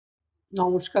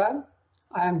Namaskar,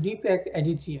 I am Dipak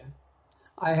Aditya.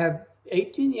 I have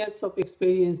 18 years of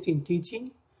experience in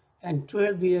teaching and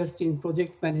 12 years in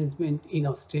project management in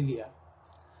Australia.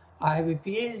 I have a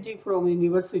PhD from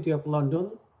University of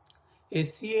London, a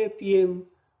CAPM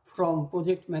from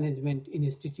Project Management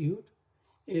Institute,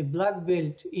 a black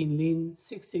belt in Lean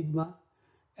Six Sigma,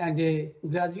 and a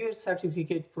graduate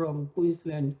certificate from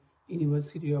Queensland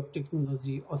University of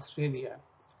Technology, Australia.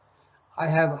 I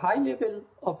have high level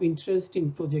of interest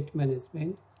in project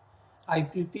management. I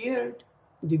prepared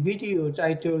the video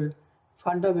titled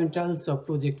Fundamentals of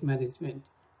Project Management,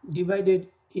 divided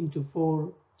into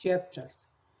 4 chapters.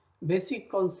 Basic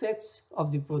concepts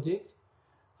of the project,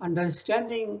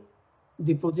 understanding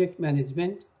the project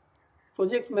management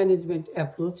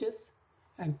approaches,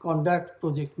 and conduct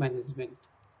project management.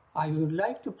 I would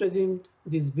like to present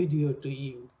this video to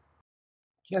you.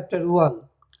 Chapter 1,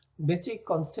 Basic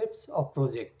Concepts of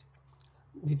Project.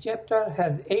 The chapter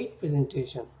has 8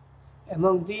 presentations.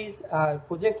 Among these are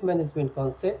project management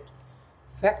concept,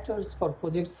 factors for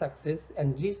project success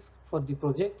and risk for the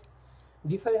project,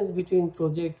 difference between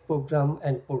project, program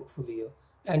and portfolio,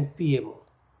 and PMO.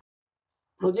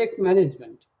 Project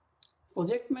management.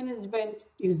 Project management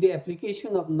is the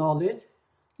application of knowledge,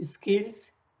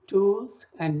 skills, tools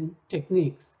and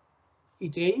techniques.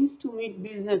 It aims to meet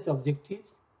business objectives,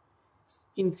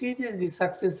 increases the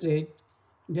success rate,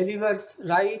 delivers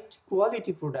right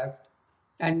quality product,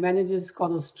 and manages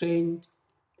constraints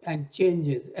and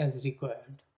changes as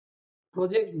required.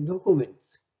 Project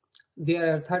documents.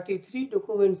 There are 33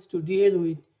 documents to deal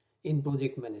with in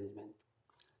project management.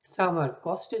 Some are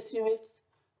cost estimates,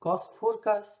 cost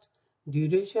forecast,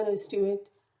 duration estimate,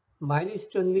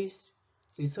 milestone list,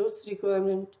 resource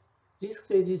requirement, risk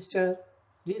register,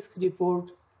 risk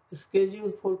report,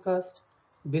 schedule forecast,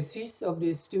 basis of the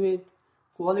estimate,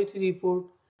 quality report,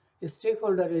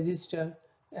 stakeholder register,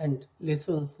 and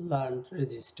lessons learned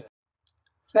register.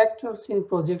 Factors in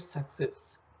project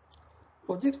success.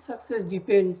 Project success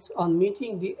depends on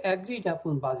meeting the agreed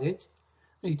upon budget,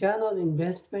 return on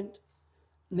investment,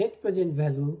 net present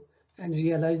value, and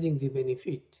realizing the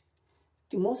benefit.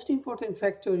 The most important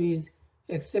factor is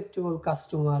acceptable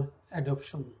customer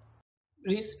adoption.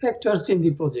 Risk factors in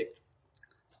the project.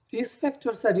 Risk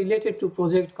factors are related to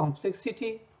project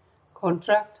complexity,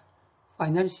 contract,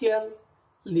 financial,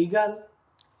 legal,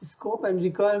 scope and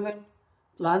requirement,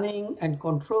 planning and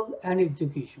control, and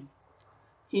execution.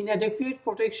 Inadequate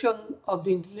protection of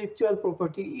the intellectual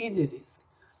property is a risk.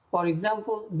 For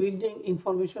example, building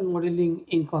information modeling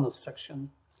in construction.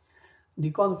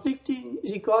 The conflicting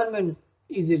requirements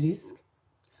is a risk,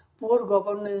 poor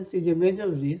governance is a major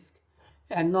risk,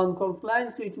 and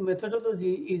non-compliance with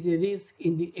methodology is a risk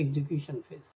in the execution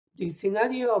phase. The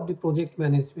scenario of the project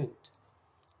management.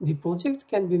 The project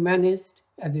can be managed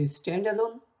as a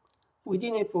standalone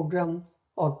within a program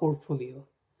or portfolio.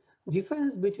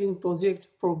 Difference between project,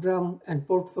 program, and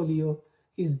portfolio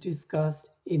is discussed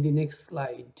in the next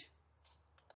slide.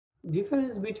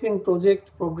 Difference between project,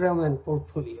 program, and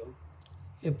portfolio.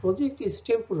 A project is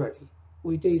temporary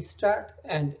with a start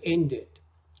and end date.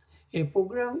 A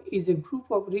program is a group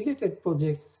of related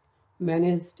projects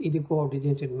managed in a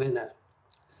coordinated manner.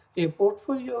 A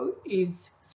portfolio is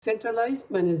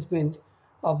centralized management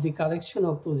of the collection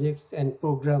of projects and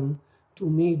programs to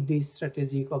meet the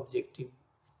strategic objective.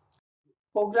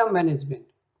 Program management.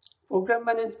 Program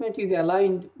management is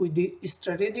aligned with the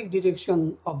strategic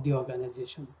direction of the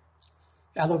organization.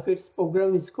 Allocates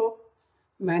program scope,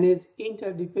 manage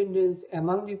interdependence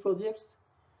among the projects,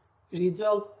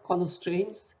 resolve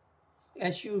constraints,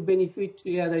 assure benefit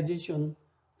realization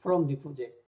from the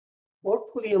project.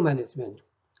 Portfolio management.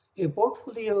 A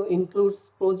portfolio includes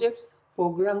projects,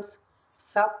 programs,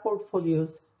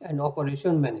 sub-portfolios, and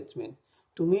operation management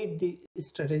to meet the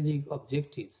strategic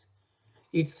objectives.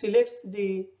 It selects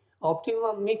the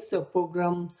optimum mix of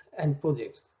programs and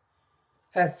projects,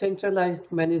 has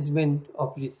centralized management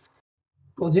of risk.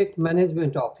 Project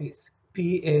Management Office,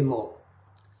 PMO.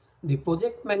 The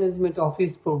Project Management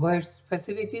Office provides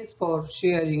facilities for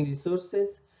sharing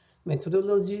resources,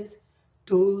 methodologies,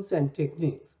 tools, and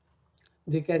techniques.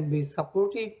 They can be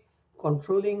supportive,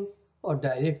 controlling, or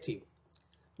directive.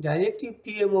 Directive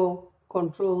PMO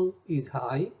control is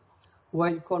high,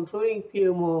 while controlling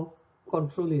PMO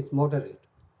control is moderate.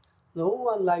 No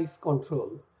one likes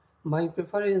control. My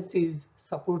preference is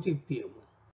supportive PMO.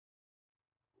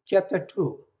 Chapter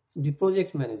 2, The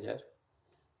Project Manager.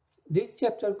 This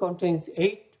chapter contains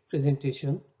 8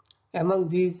 presentations. Among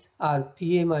these are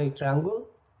PMI triangle,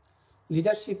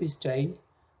 leadership style,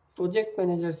 project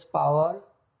manager's power,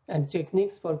 and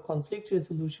techniques for conflict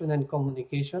resolution and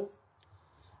communication.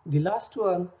 The last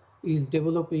one, is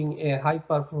developing a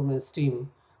high-performance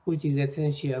team, which is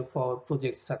essential for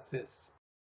project success.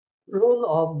 Role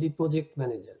of the project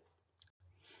manager.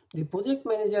 The project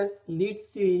manager leads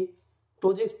the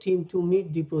project team to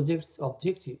meet the project's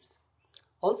objectives,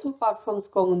 also performs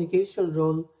communication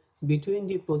role between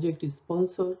the project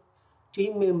sponsor,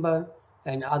 team member,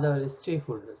 and other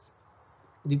stakeholders.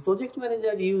 The project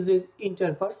manager uses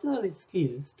interpersonal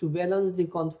skills to balance the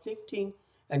conflicting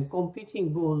and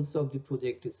competing goals of the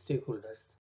project stakeholders.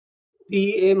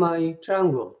 PMI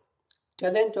Triangle,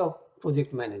 Talent of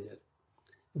Project Manager.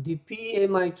 The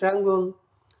PMI Triangle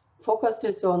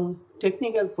focuses on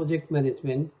technical project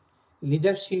management,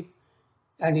 leadership,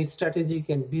 and strategic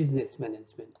and business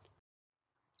management.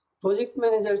 Project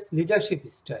manager's leadership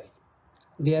style.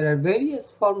 There are various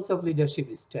forms of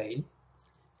leadership style.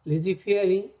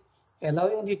 Laissez-faire,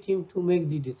 allowing the team to make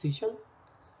the decision.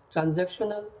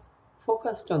 Transactional,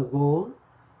 focused on goal.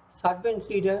 Servant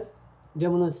leader,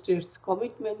 demonstrates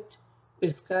commitment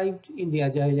prescribed in the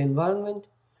agile environment.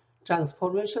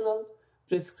 Transformational,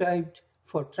 prescribed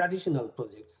for traditional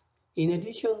projects. In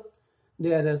addition,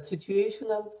 there are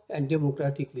situational and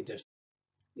democratic leadership.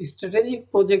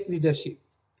 Strategic project leadership,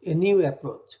 a new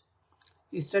approach.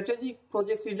 Strategic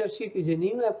project leadership is a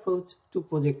new approach to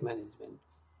project management.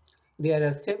 There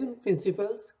are 7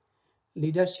 principles: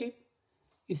 leadership,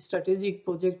 strategic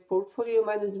project portfolio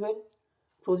management,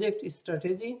 project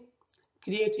strategy,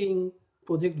 creating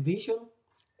project vision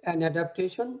and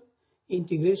adaptation,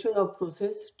 integration of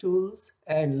process, tools,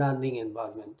 and learning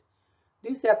environment.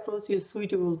 This approach is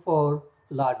suitable for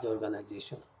large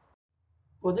organizations.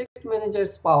 Project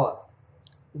manager's power.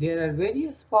 There are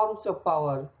various forms of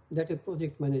power that a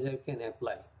project manager can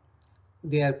apply.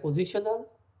 They are positional,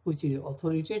 which is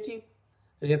authoritative;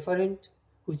 referent,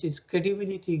 which is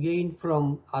credibility gained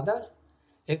from others;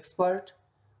 expert,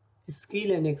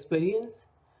 skill and experience;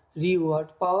 reward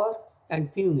power;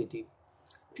 and punitive.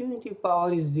 Punitive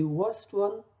power is the worst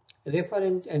one.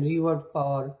 Referent and reward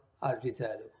power are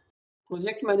desirable.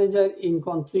 Project manager in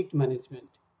conflict management.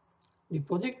 The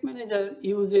project manager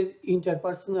uses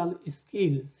interpersonal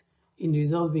skills in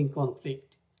resolving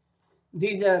conflict.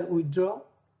 These are withdraw,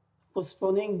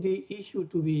 postponing the issue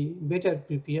to be better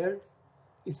prepared;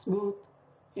 smooth,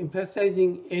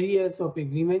 emphasizing areas of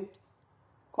agreement;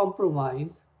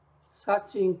 compromise,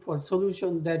 searching for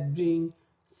solutions that bring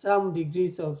some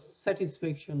degrees of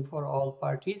satisfaction for all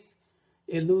parties;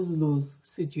 a lose-lose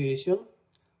situation;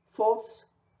 force,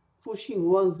 pushing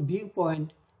one's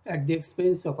viewpoint at the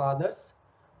expense of others;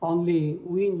 only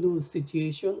win-lose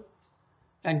situation;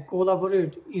 and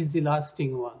collaborate is the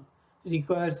lasting one,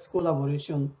 requires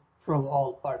collaboration from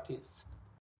all parties.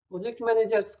 Project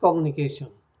managers' communication.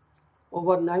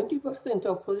 Over 90%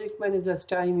 of project managers'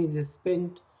 time is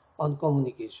spent on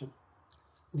communication.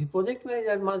 The project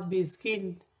manager must be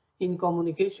skilled in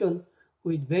communication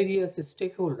with various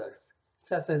stakeholders,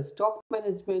 such as top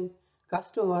management,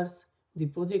 customers, the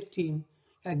project team,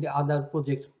 and the other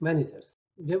project managers.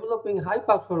 Developing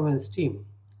high-performance team.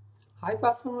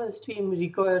 High-performance team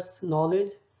requires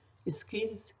knowledge,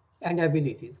 skills, and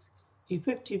abilities,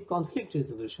 effective conflict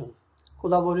resolution,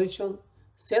 collaboration,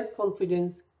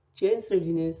 self-confidence, change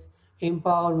readiness,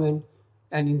 empowerment,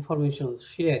 and information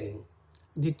sharing.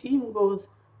 The team goes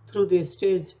through the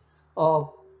stage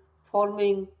of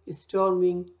forming,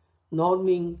 storming,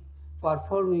 norming,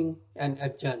 performing, and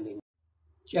adjourning.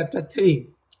 Chapter 3: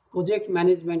 Project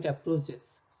Management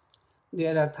Approaches.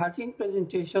 There are 13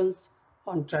 presentations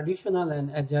on traditional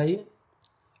and agile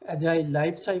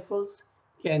life cycles,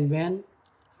 Kanban,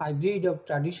 hybrid of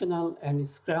traditional and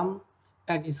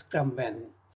Scrum-Ban.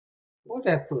 What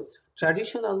approach,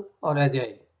 traditional or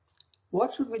agile?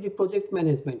 What should be the project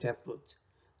management approach?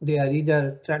 They are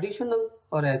either traditional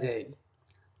or agile.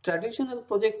 Traditional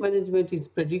project management is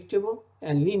predictable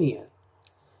and linear.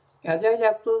 Agile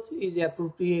approach is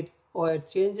appropriate where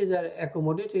changes are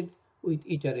accommodated with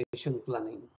iteration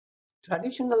planning.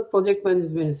 Traditional project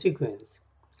management sequence.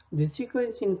 The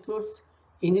sequence includes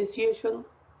initiation,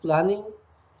 planning,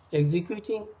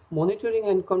 executing, monitoring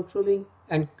and controlling,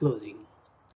 and closing.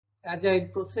 Agile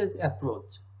process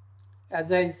approach.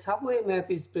 Agile subway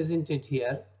map is presented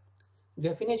here.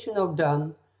 Definition of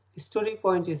done, story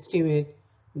point estimate,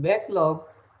 backlog,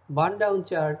 burn down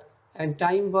chart, and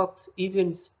time box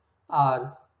events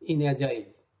are in Agile.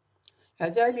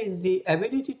 Agile is the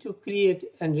ability to create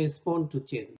and respond to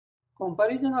change.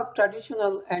 Comparison of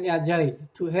traditional and agile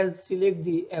to help select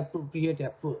the appropriate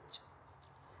approach.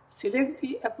 Select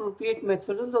the appropriate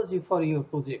methodology for your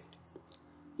project.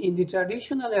 In the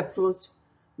traditional approach,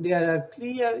 there are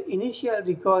clear initial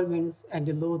requirements and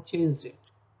a low change rate.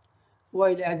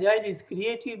 While Agile is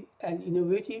creative and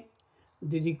innovative,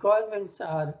 the requirements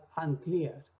are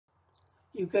unclear.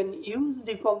 You can use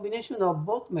the combination of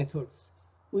both methods,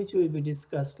 which will be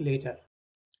discussed later.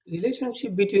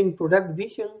 Relationship between product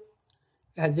vision,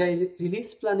 Agile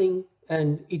release planning,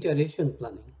 and iteration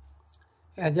planning.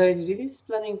 Agile release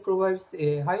planning provides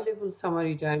a high-level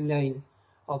summary timeline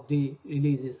of the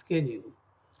release schedule.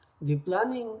 The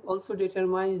planning also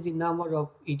determines the number of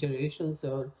iterations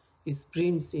or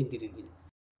sprints in the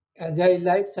release. Agile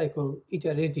lifecycle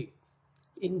iterative.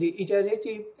 In the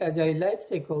iterative Agile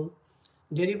lifecycle,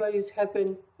 deliveries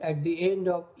happen at the end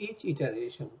of each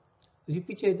iteration,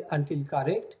 repeated until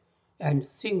correct and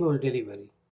single delivery.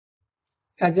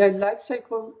 Agile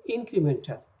lifecycle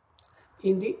incremental.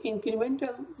 In the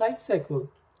incremental lifecycle,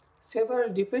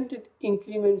 several dependent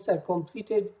increments are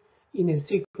completed in a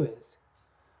sequence,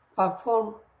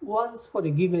 performed once for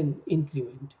a given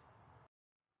increment.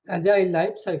 Agile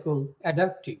lifecycle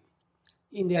adaptive.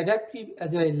 In the adaptive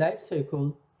Agile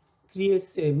lifecycle,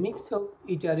 creates a mix of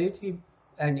iterative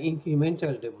and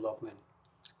incremental development,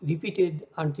 repeated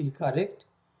until correct,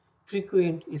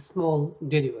 frequent small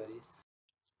deliveries.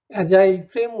 Agile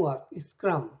framework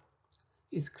Scrum.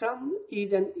 Scrum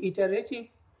is an iterative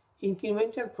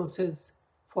incremental process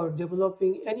for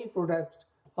developing any product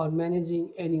or managing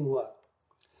any work.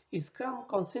 Scrum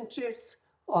concentrates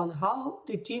on how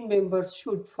the team members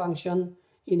should function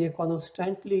in a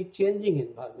constantly changing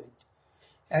environment.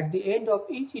 At the end of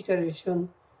each iteration,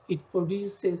 it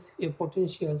produces a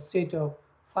potential set of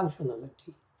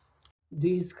functionality.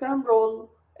 The Scrum role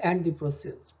and the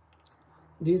process.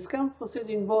 The Scrum process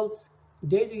involves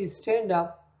daily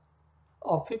stand-up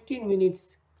of 15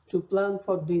 minutes to plan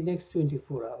for the next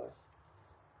 24 hours.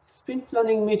 Sprint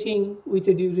planning meeting with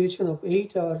a duration of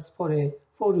 8 hours for a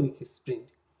 4-week sprint.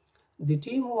 The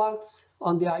team works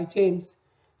on the items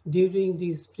during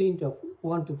the sprint of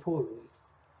 1 to 4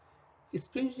 weeks.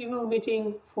 Sprint review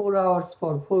meeting 4 hours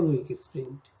for 4-week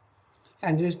sprint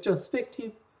and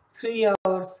retrospective 3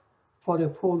 hours for a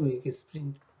 4-week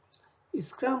sprint.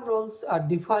 Scrum roles are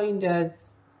defined as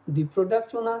the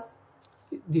product owner,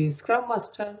 the Scrum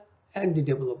Master, and the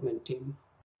development team.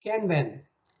 Kanban.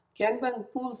 Kanban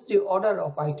pulls the order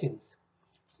of items.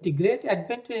 The great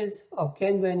advantage of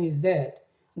Kanban is that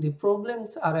the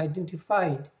problems are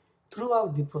identified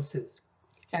throughout the process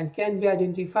and can be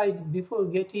identified before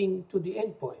getting to the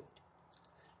endpoint.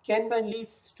 Kanban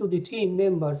leaves to the team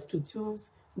members to choose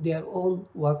their own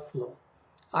workflow.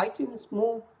 Items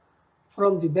move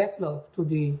from the backlog to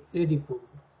the ready pool.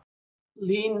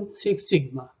 Lean Six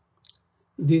Sigma.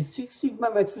 The Six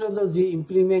Sigma methodology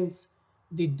implements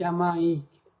the DMAIC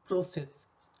process: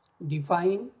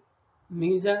 define,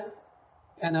 measure,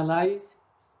 analyze,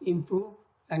 improve,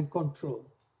 and control.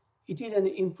 It is an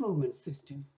improvement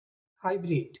system.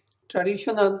 Hybrid,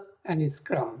 traditional, and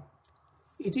Scrum.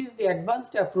 It is the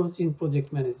advanced approach in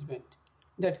project management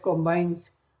that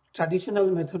combines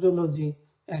traditional methodology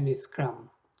and Scrum.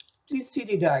 Please see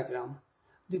the diagram.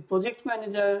 The project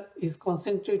manager is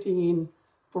concentrating in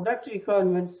product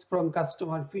requirements from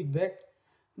customer feedback,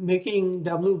 making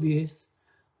WBS,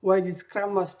 while the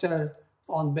Scrum Master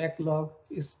on backlog,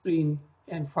 sprint,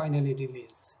 and finally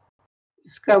release.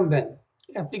 Scrumban,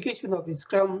 application of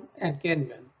Scrum and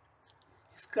Kanban.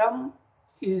 Scrum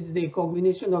is the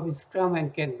combination of Scrum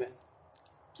and Kanban.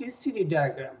 Please see the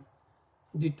diagram.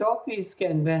 The top is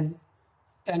Kanban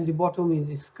and the bottom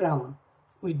is Scrum,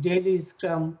 with daily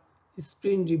Scrum,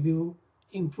 sprint review,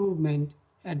 improvement,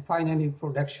 and finally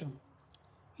production.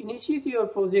 Initiate your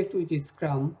project with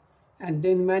Scrum and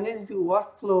then manage the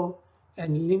workflow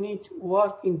and limit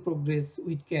work in progress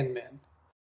with Kanban.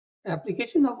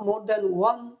 Application of more than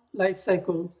one life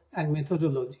cycle and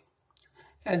methodology.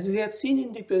 As we have seen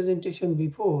in the presentation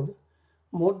before,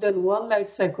 more than one life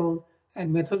cycle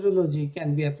and methodology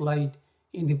can be applied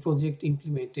in the project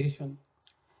implementation.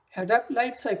 Adapt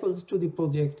life cycles to the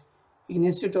project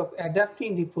instead of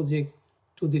adapting the project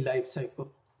to the life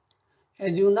cycle.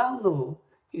 As you now know,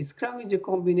 Scrum is a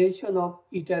combination of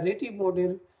iterative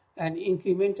model and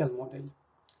incremental model.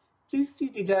 Please see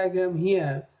the diagram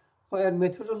here where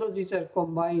methodologies are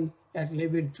combined at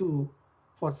level 2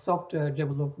 for software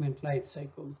development life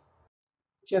cycle.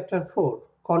 Chapter 4,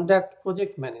 Conduct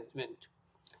Project Management.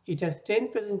 It has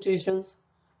 10 presentations.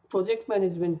 Project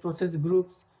management process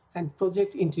groups and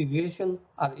project integration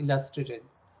are illustrated.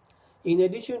 In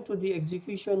addition to the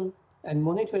execution and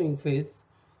monitoring phase,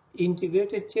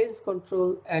 integrated change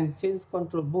control and change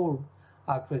control board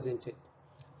are presented.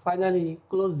 Finally,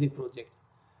 close the project.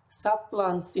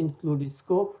 Sub-plans include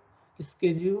scope,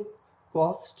 schedule,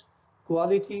 cost,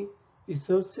 quality,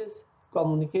 resources,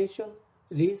 communication,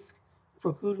 risk,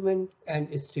 procurement, and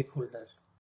stakeholders.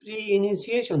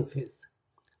 Pre-initiation phase.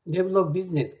 Develop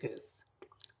business case.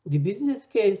 The business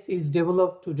case is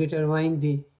developed to determine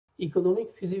the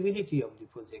economic feasibility of the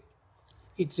project.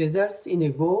 It results in a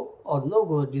go or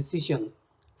no-go decision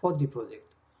for the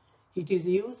project. It is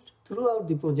used throughout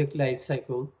the project life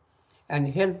cycle and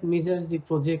helps measure the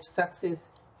project success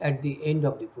at the end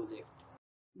of the project.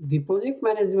 The project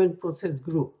management process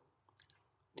group.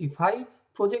 The 5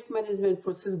 project management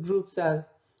process groups are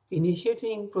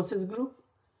initiating process group,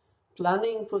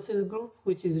 planning process group,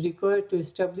 which is required to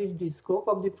establish the scope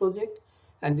of the project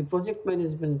and the project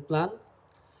management plan,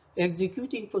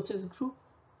 executing process group,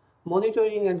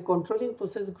 monitoring and controlling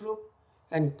process group,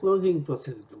 and closing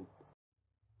process group.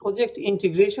 Project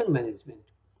integration management.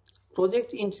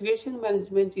 Project integration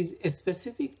management is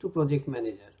specific to project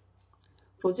manager.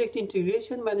 Project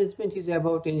integration management is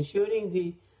about ensuring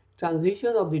the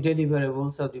transition of the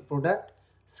deliverables of the product,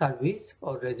 service,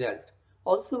 or result,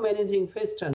 also managing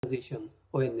phase transition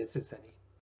when necessary.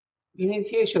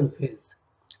 Initiation phase.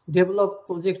 Develop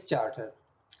project charter.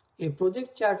 A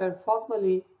project charter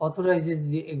formally authorizes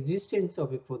the existence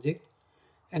of a project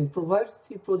and provides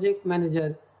the project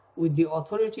manager with the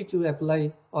authority to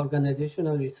apply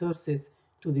organizational resources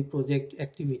to the project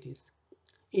activities.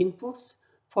 Inputs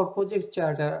for project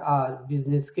charter are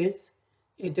business case,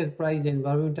 enterprise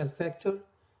environmental factor,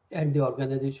 and the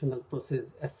organizational process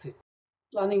asset.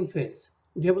 Planning phase.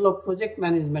 Develop project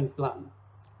management plan.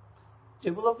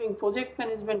 Developing project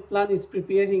management plan is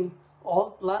preparing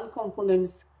all plan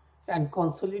components and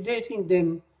consolidating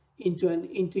them into an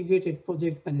integrated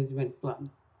project management plan.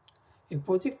 A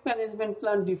project management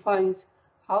plan defines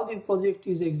how the project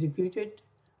is executed,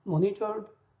 monitored,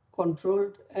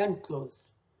 controlled, and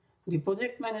closed. The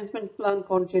project management plan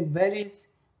content varies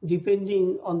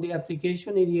depending on the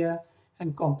application area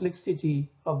and complexity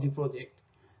of the project.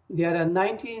 There are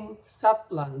 19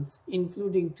 sub-plans,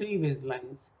 including 3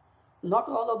 baselines. Not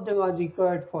all of them are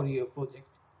required for your project.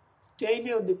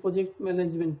 Tailor the project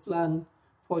management plan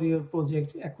for your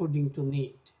project according to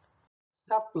need.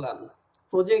 Sub-plan.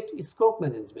 Project scope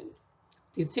management.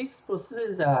 The 6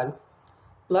 processes are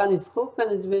plan scope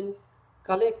management,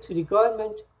 collect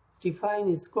requirement,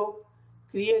 define scope,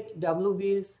 create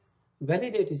WBS,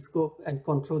 validate scope, and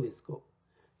control scope.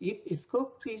 If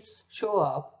scope creeps show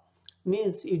up,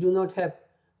 means you do not have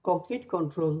complete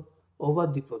control over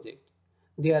the project.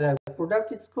 There are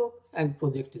product scope and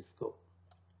project scope.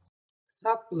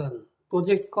 Sub-plan,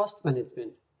 project cost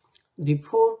management. The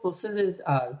 4 processes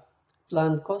are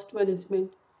plan cost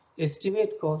management,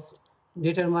 estimate cost,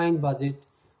 determine budget,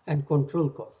 and control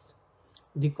cost.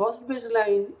 The cost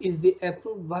baseline is the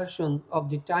approved version of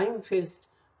the time-phased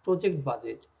project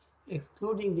budget,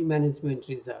 excluding the management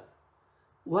reserve.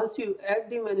 Once you add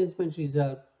the management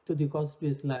reserve to the cost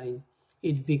baseline,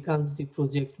 it becomes the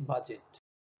project budget.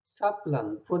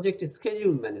 Sub-plan, project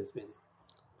schedule management.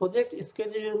 Project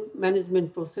schedule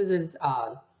management processes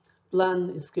are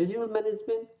plan schedule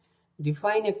management,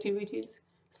 define activities,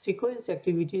 sequence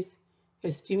activities,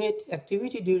 estimate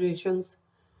activity durations,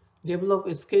 develop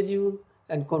a schedule,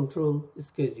 and control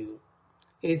schedule.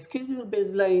 A schedule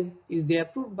baseline is the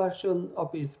approved version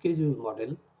of a schedule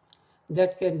model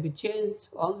that can be changed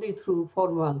only through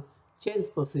formal change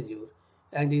procedure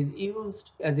and is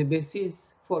used as a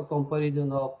basis for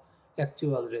comparison of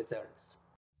actual results.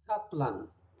 Sub-plan,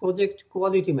 project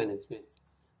quality management.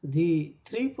 The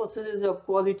 3 processes of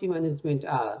quality management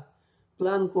are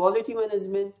plan quality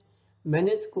management,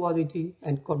 manage quality,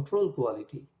 and control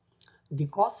quality. The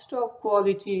cost of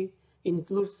quality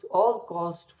includes all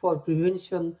costs for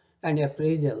prevention and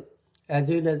appraisal, as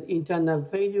well as internal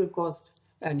failure cost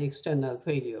and external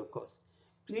failure cost.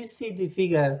 Please see the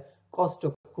figure cost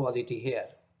of quality here.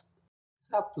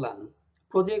 Sub-plan,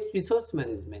 project resource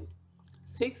management.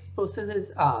 6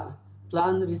 processes are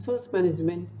plan resource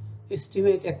management,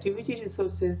 estimate activity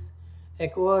resources,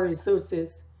 acquire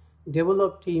resources,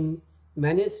 develop team,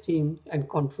 manage team, and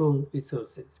control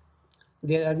resources.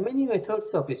 There are many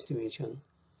methods of estimation.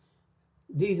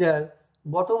 These are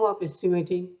bottom-up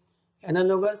estimating,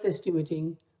 analogous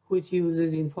estimating, which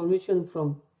uses information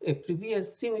from a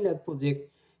previous similar project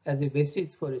as a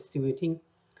basis for estimating,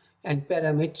 and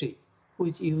parametric,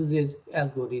 which uses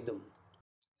algorithm.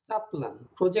 Sub-plan,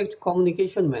 project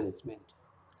communication management.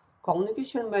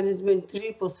 Communication management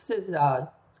 3 processes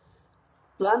are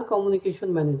plan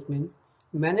communication management,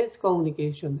 manage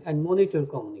communication, and monitor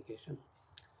communication.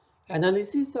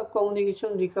 Analysis of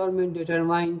communication requirement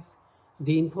determines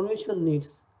the information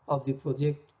needs of the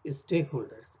project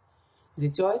stakeholders. The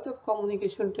choice of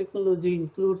communication technology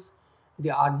includes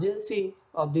the urgency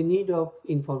of the need of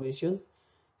information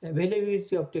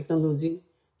availability of technology,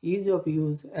 ease of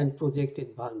use, and project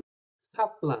environment.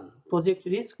 Sub-plan, project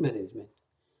risk management.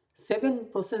 7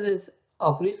 processes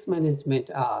of risk management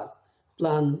are: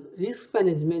 plan risk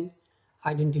management,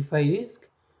 identify risk,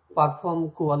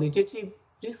 perform qualitative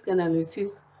risk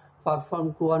analysis,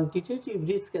 perform quantitative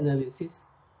risk analysis,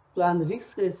 plan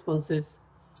risk responses,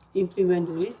 implement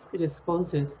risk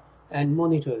responses, and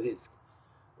monitor risk.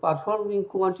 Performing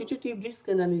quantitative risk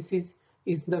analysis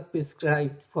is not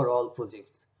prescribed for all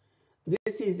projects.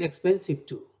 This is expensive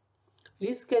too.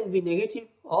 Risk can be negative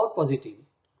or positive.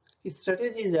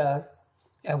 Strategies are: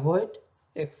 avoid,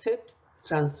 accept,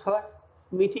 transfer,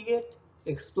 mitigate,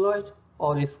 exploit,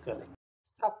 or escalate.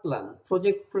 Sub-plan,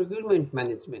 project procurement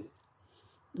management.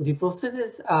 The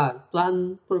processes are: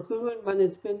 plan procurement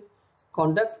management,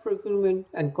 conduct procurement,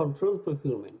 and control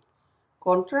procurement.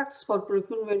 Contracts for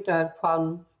procurement are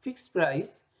firm fixed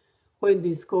price when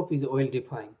the scope is well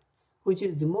defined, which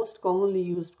is the most commonly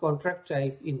used contract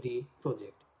type in the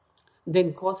project.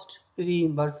 Then cost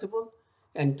reimbursable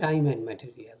and time and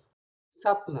material.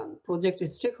 Sub-plan, project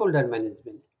stakeholder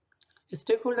management.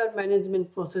 Stakeholder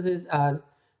management processes are: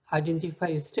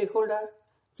 identify stakeholder,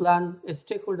 plan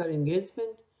stakeholder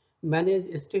engagement,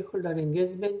 manage stakeholder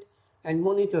engagement, and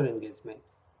monitor engagement.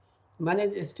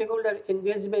 Manage stakeholder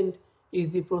engagement is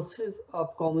the process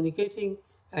of communicating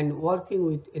and working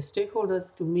with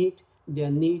stakeholders to meet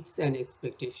their needs and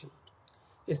expectations.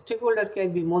 A stakeholder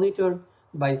can be monitored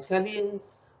by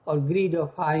salience or grid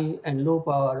of high and low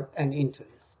power and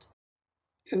interest.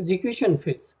 Execution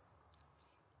phase.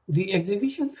 The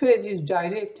execution phase is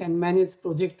direct and managed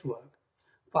project work,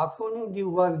 performing the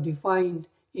work defined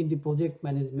in the project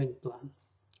management plan.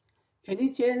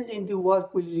 Any change in the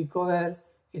work will require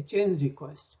a change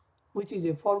request, which is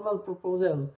a formal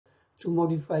proposal to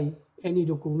modify any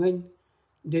document,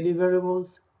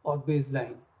 deliverables, or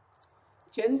baseline.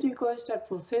 Change requests are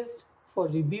processed for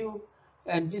review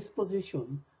and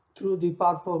disposition through the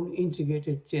performed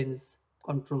integrated change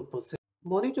control process.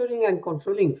 Monitoring and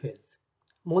controlling phase.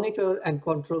 Monitor and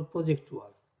control project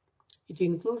work. It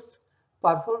includes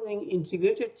performing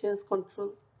integrated change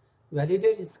control,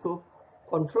 validate scope,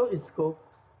 control scope,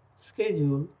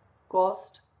 schedule,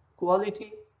 cost,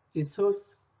 quality,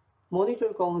 resource,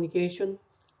 monitor communication,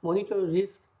 monitor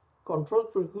risk, control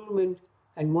procurement,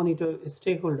 and monitor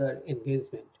stakeholder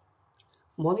engagement.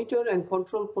 Monitor and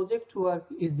control project work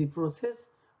is the process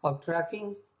of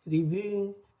tracking,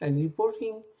 reviewing, and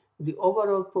reporting the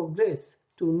overall progress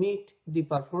to meet the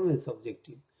performance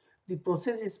objective. The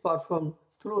process is performed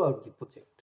throughout the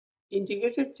project.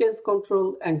 Integrated Change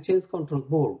Control and Change Control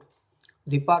Board.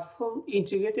 The performed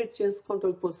integrated change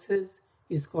control process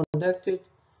is conducted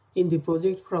in the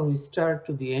project from start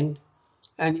to the end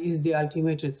and is the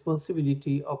ultimate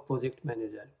responsibility of project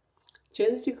manager.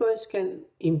 Change requests can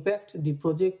impact the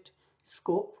project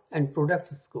scope and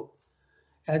product scope,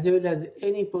 as well as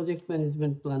any project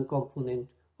management plan component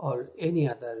or any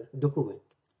other document.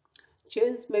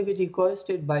 Change may be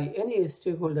requested by any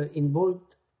stakeholder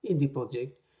involved in the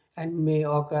project and may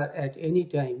occur at any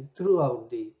time throughout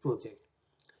the project.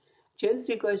 Change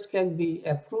request can be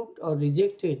approved or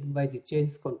rejected by the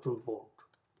Change Control Board.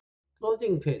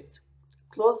 Closing phase.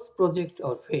 Close project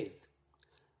or phase.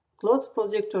 Close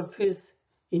project or phase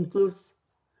includes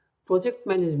project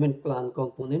management plan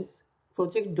components,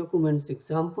 project documents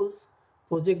examples,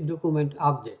 project document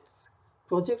updates.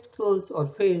 Project close or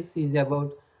phase is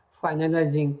about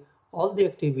finalizing all the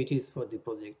activities for the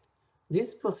project.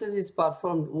 This process is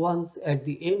performed once at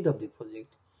the end of the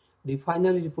project. The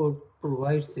final report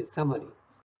provides a summary.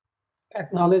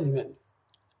 Acknowledgement.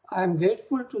 I am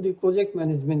grateful to the Project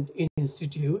Management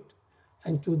Institute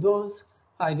and to those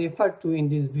I referred to in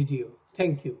this video.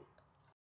 Thank you.